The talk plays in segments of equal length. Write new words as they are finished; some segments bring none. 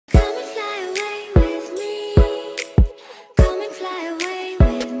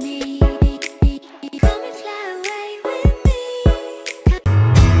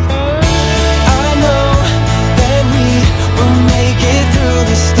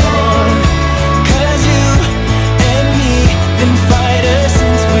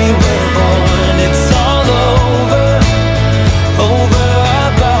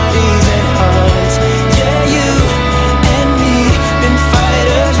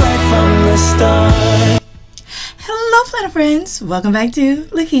friends, welcome back to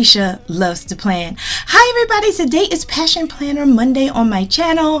Lakisha Loves to Plan. Hi everybody, today is Passion Planner Monday on my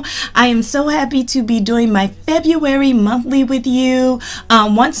channel. I am so happy to be doing my February monthly with you.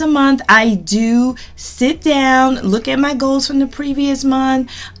 Once a month I do sit down, look at my goals from the previous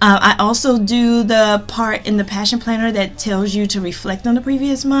month. I also do the part in the Passion Planner that tells you to reflect on the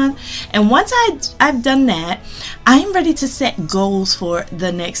previous month. And once I've done that, I'm ready to set goals for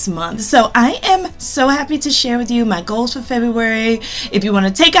the next month. So I am so happy to share with you my goals for February. If you want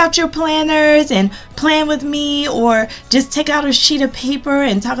to take out your planners and plan with me, or just take out a sheet of paper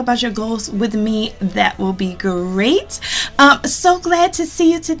and talk about your goals with me, that will be great. So glad to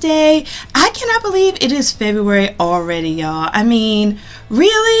see you today. I cannot believe it is February already, y'all. I mean,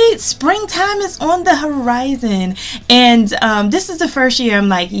 really, springtime is on the horizon, and this is the first year I'm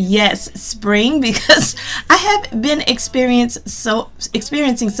like, yes, spring, because I have been experiencing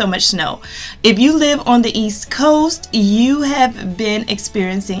so much snow. If you live on the East Coast, you have been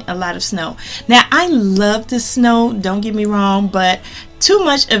experiencing a lot of snow. Now, I love the snow, don't get me wrong, but too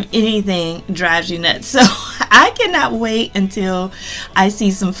much of anything drives you nuts. So I cannot wait until I see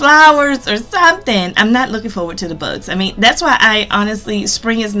some flowers or something. I'm not looking forward to the bugs. I mean, that's why I honestly,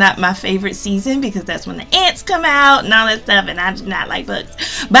 spring is not my favorite season, because that's when the ants come out and all that stuff, and I do not like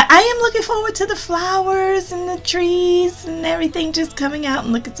bugs. But I am looking forward to the flowers and the trees and everything just coming out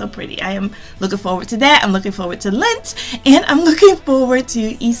and looking so pretty. I am looking forward to that. I'm looking forward to Lent, and I'm looking forward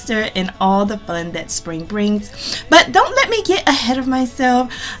to Easter and all the fun that spring brings. But don't let me get ahead of myself.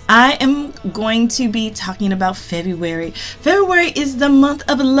 I am going to be talking about February. February is the month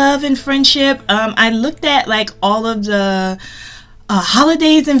of love and friendship. I looked at like all of the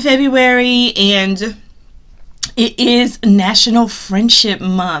holidays in February, and it is National Friendship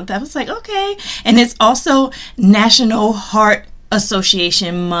Month. I was like, okay. And it's also National Heart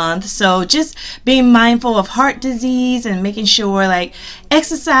Association Month. So just being mindful of heart disease and making sure like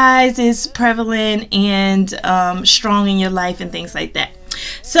exercise is prevalent and strong in your life and things like that.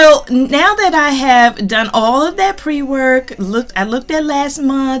 So now that I have done all of that pre-work, I looked at last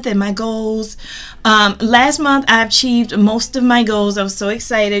month and my goals. Last month I achieved most of my goals. I was so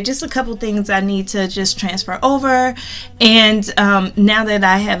excited. Just a couple things I need to just transfer over. And now that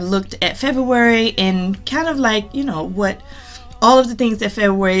I have looked at February and kind of like, you know, what all of the things that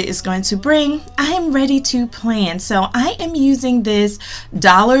February is going to bring, I am ready to plan. So I am using this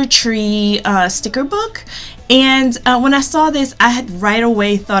Dollar Tree sticker book. And when I saw this, I had right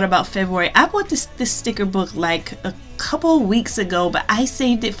away thought about February. I bought this sticker book like a couple weeks ago, but I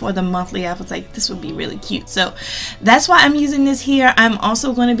saved it for the monthly. I was like, this would be really cute. So that's why I'm using this here. I'm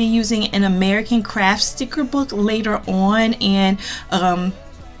also going to be using an American Craft sticker book later on, and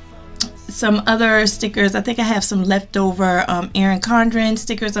some other stickers. I think I have some leftover Erin Condren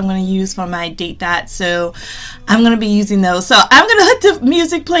stickers I'm going to use for my date dot, so I'm going to be using those. So I'm going to let the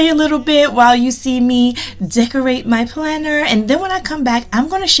music play a little bit while you see me decorate my planner, and then when I come back, I'm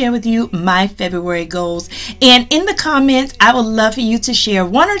going to share with you my February goals. And in the comments, I would love for you to share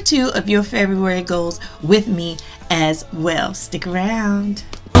one or two of your February goals with me as well. Stick around.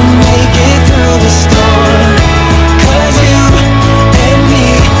 Make it through the storm, 'cause you and me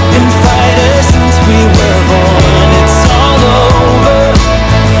been fighters since we were born. It's all over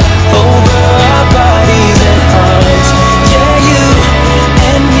our bodies and hearts. Yeah, you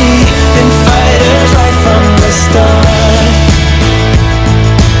and me been fighters right from the start.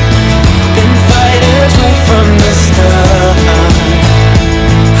 Been fighters right from the start.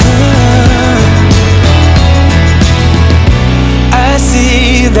 I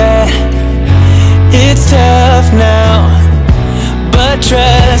see that it's tough now, but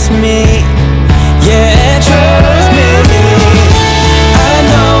trust me, yeah, trust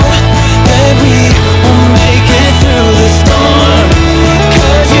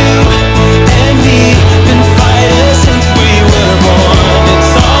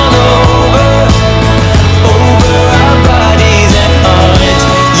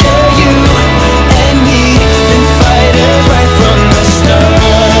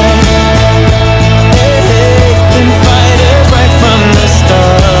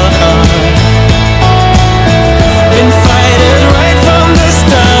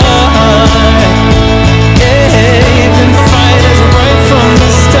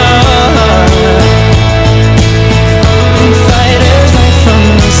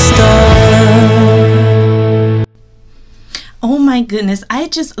goodness, I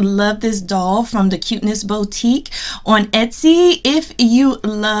just love this doll from the Cuteness Boutique on Etsy. If you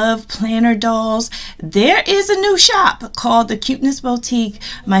love planner dolls, there is a new shop called the Cuteness Boutique.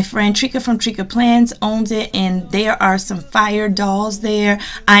 My friend Trika from Trika Plans owns it, and there are some fire dolls there.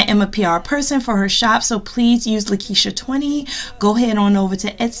 I am a PR person for her shop, so please use Lakisha20. Go ahead on over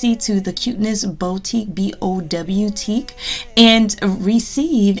to Etsy to the Cuteness Boutique, BOWTIQUE, and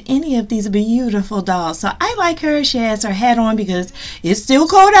receive any of these beautiful dolls. So I like her. She has her hat on because it's still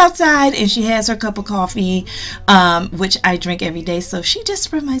cold outside, and she has her cup of coffee, which I drink every day, so she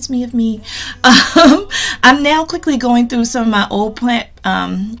just reminds me of me. I'm now quickly going through some of my old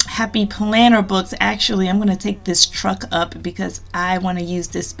Happy Planner books. Actually, I'm going to take this truck up because I want to use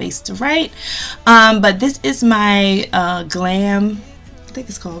this space to write, but this is my glam, I think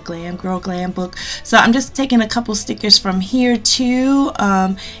it's called Glam, Girl Glam book. So I'm just taking a couple stickers from here too,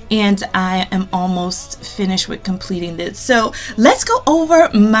 and I am almost finished with completing this. So let's go over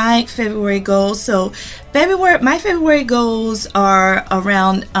my February goals. So my February goals are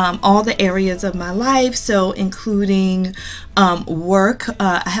around all the areas of my life, so including work.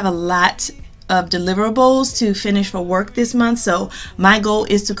 I have a lot of deliverables to finish for work this month, so my goal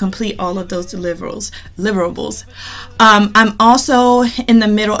is to complete all of those deliverables. I'm also in the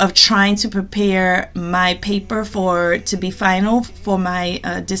middle of trying to prepare my paper to be final for my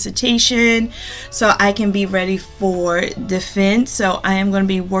dissertation, so I can be ready for defense. So I am going to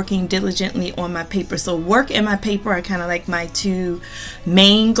be working diligently on my paper. So work and my paper are kind of like my two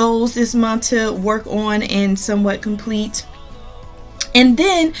main goals this month to work on and somewhat complete. And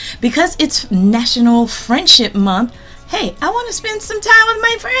then, because it's National Friendship Month, hey, I want to spend some time with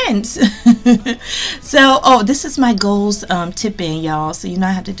my friends. So, oh, this is my goals tip in, y'all. So, you know,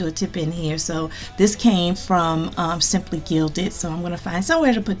 I have to do a tip in here. So, this came from Simply Gilded. So, I'm going to find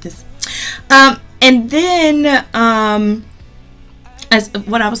somewhere to put this. And then, as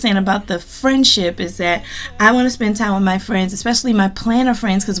what I was saying about the friendship is that I want to spend time with my friends, especially my planner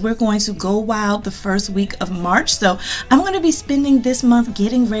friends, because we're going to go wild the first week of March. So I'm going to be spending this month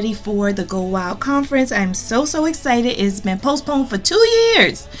getting ready for the Go Wild conference. I'm so excited. It's been postponed for 2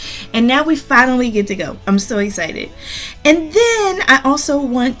 years, and now we finally get to go. I'm so excited. And then I also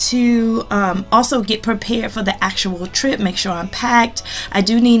want to also get prepared for the actual trip, make sure I'm packed. I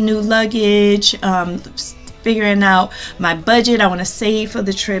do need new luggage, figuring out my budget. I want to save for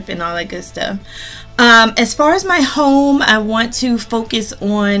the trip and all that good stuff. As far as my home, I want to focus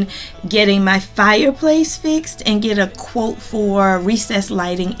on getting my fireplace fixed and get a quote for recessed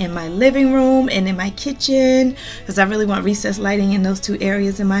lighting in my living room and in my kitchen, because I really want recessed lighting in those two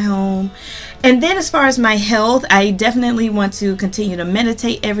areas in my home. And then as far as my health, I definitely want to continue to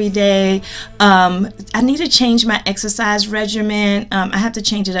meditate every day. I need to change my exercise regimen. I have to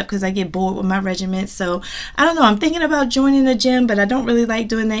change it up because I get bored with my regimen. So I don't know. I'm thinking about joining the gym, but I don't really like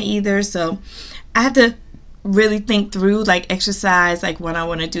doing that either. So I have to really think through like exercise, like what I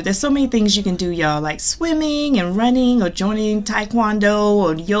want to do. There's so many things you can do, y'all, like swimming and running or joining taekwondo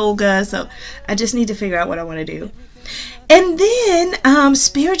or yoga. So I just need to figure out what I want to do. And then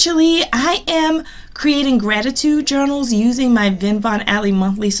spiritually, I am creating gratitude journals using my Vin Von Alley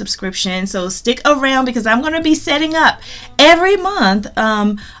monthly subscription. So stick around because I'm going to be setting up every month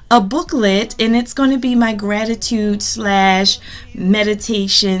a booklet, and it's going to be my gratitude /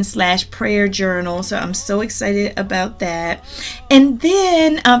 meditation / prayer journal. So I'm so excited about that. And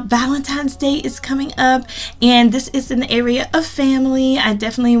then Valentine's Day is coming up, and this is an area of family. I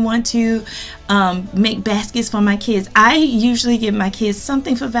definitely want to make baskets for my kids. I usually give my kids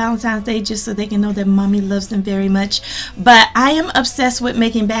something for Valentine's Day just so they can know that mommy loves them very much. But I am obsessed with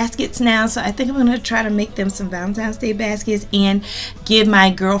making baskets now, so I think I'm going to try to make them some Valentine's Day baskets and give my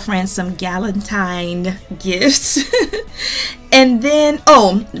girlfriend some Galentine gifts. And then,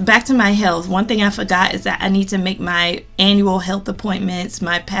 oh, back to my health. One thing I forgot is that I need to make my annual health appointments,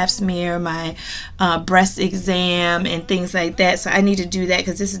 my pap smear, my breast exam, and things like that. So I need to do that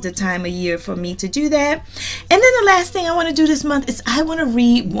because this is the time of year for me to do that. And then the last thing I want to do this month is I want to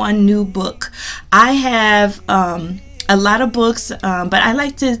read one new book. I have a lot of books, but I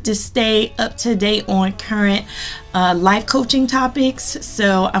like to just stay up to date on current life coaching topics.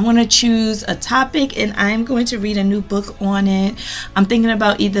 So I'm going to choose a topic and I'm going to read a new book on it. I'm thinking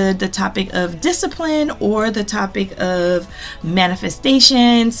about either the topic of discipline or the topic of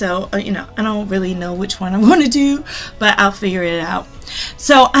manifestation. So, you know, I don't really know which one I'm going to do, but I'll figure it out.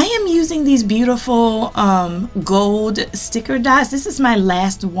 So I am using these beautiful gold sticker dots. This is my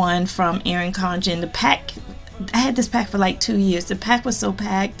last one from Erin Condren. The pack I had this pack for like 2 years. The pack was so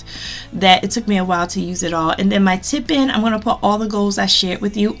packed that it took me a while to use it all. And then my tip-in, I'm going to put all the goals I shared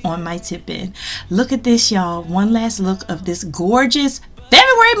with you on my tip-in. Look at this, y'all. One last look of this gorgeous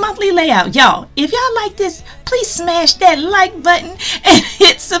February monthly layout. Y'all, if y'all like this, please smash that like button and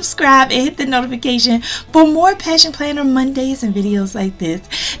hit subscribe and hit the notification for more Passion Planner Mondays and videos like this.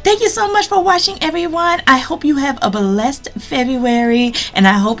 Thank you so much for watching, everyone. I hope you have a blessed February, and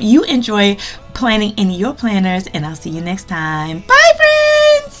I hope you enjoy planning in your planners, and I'll see you next time. Bye, friends.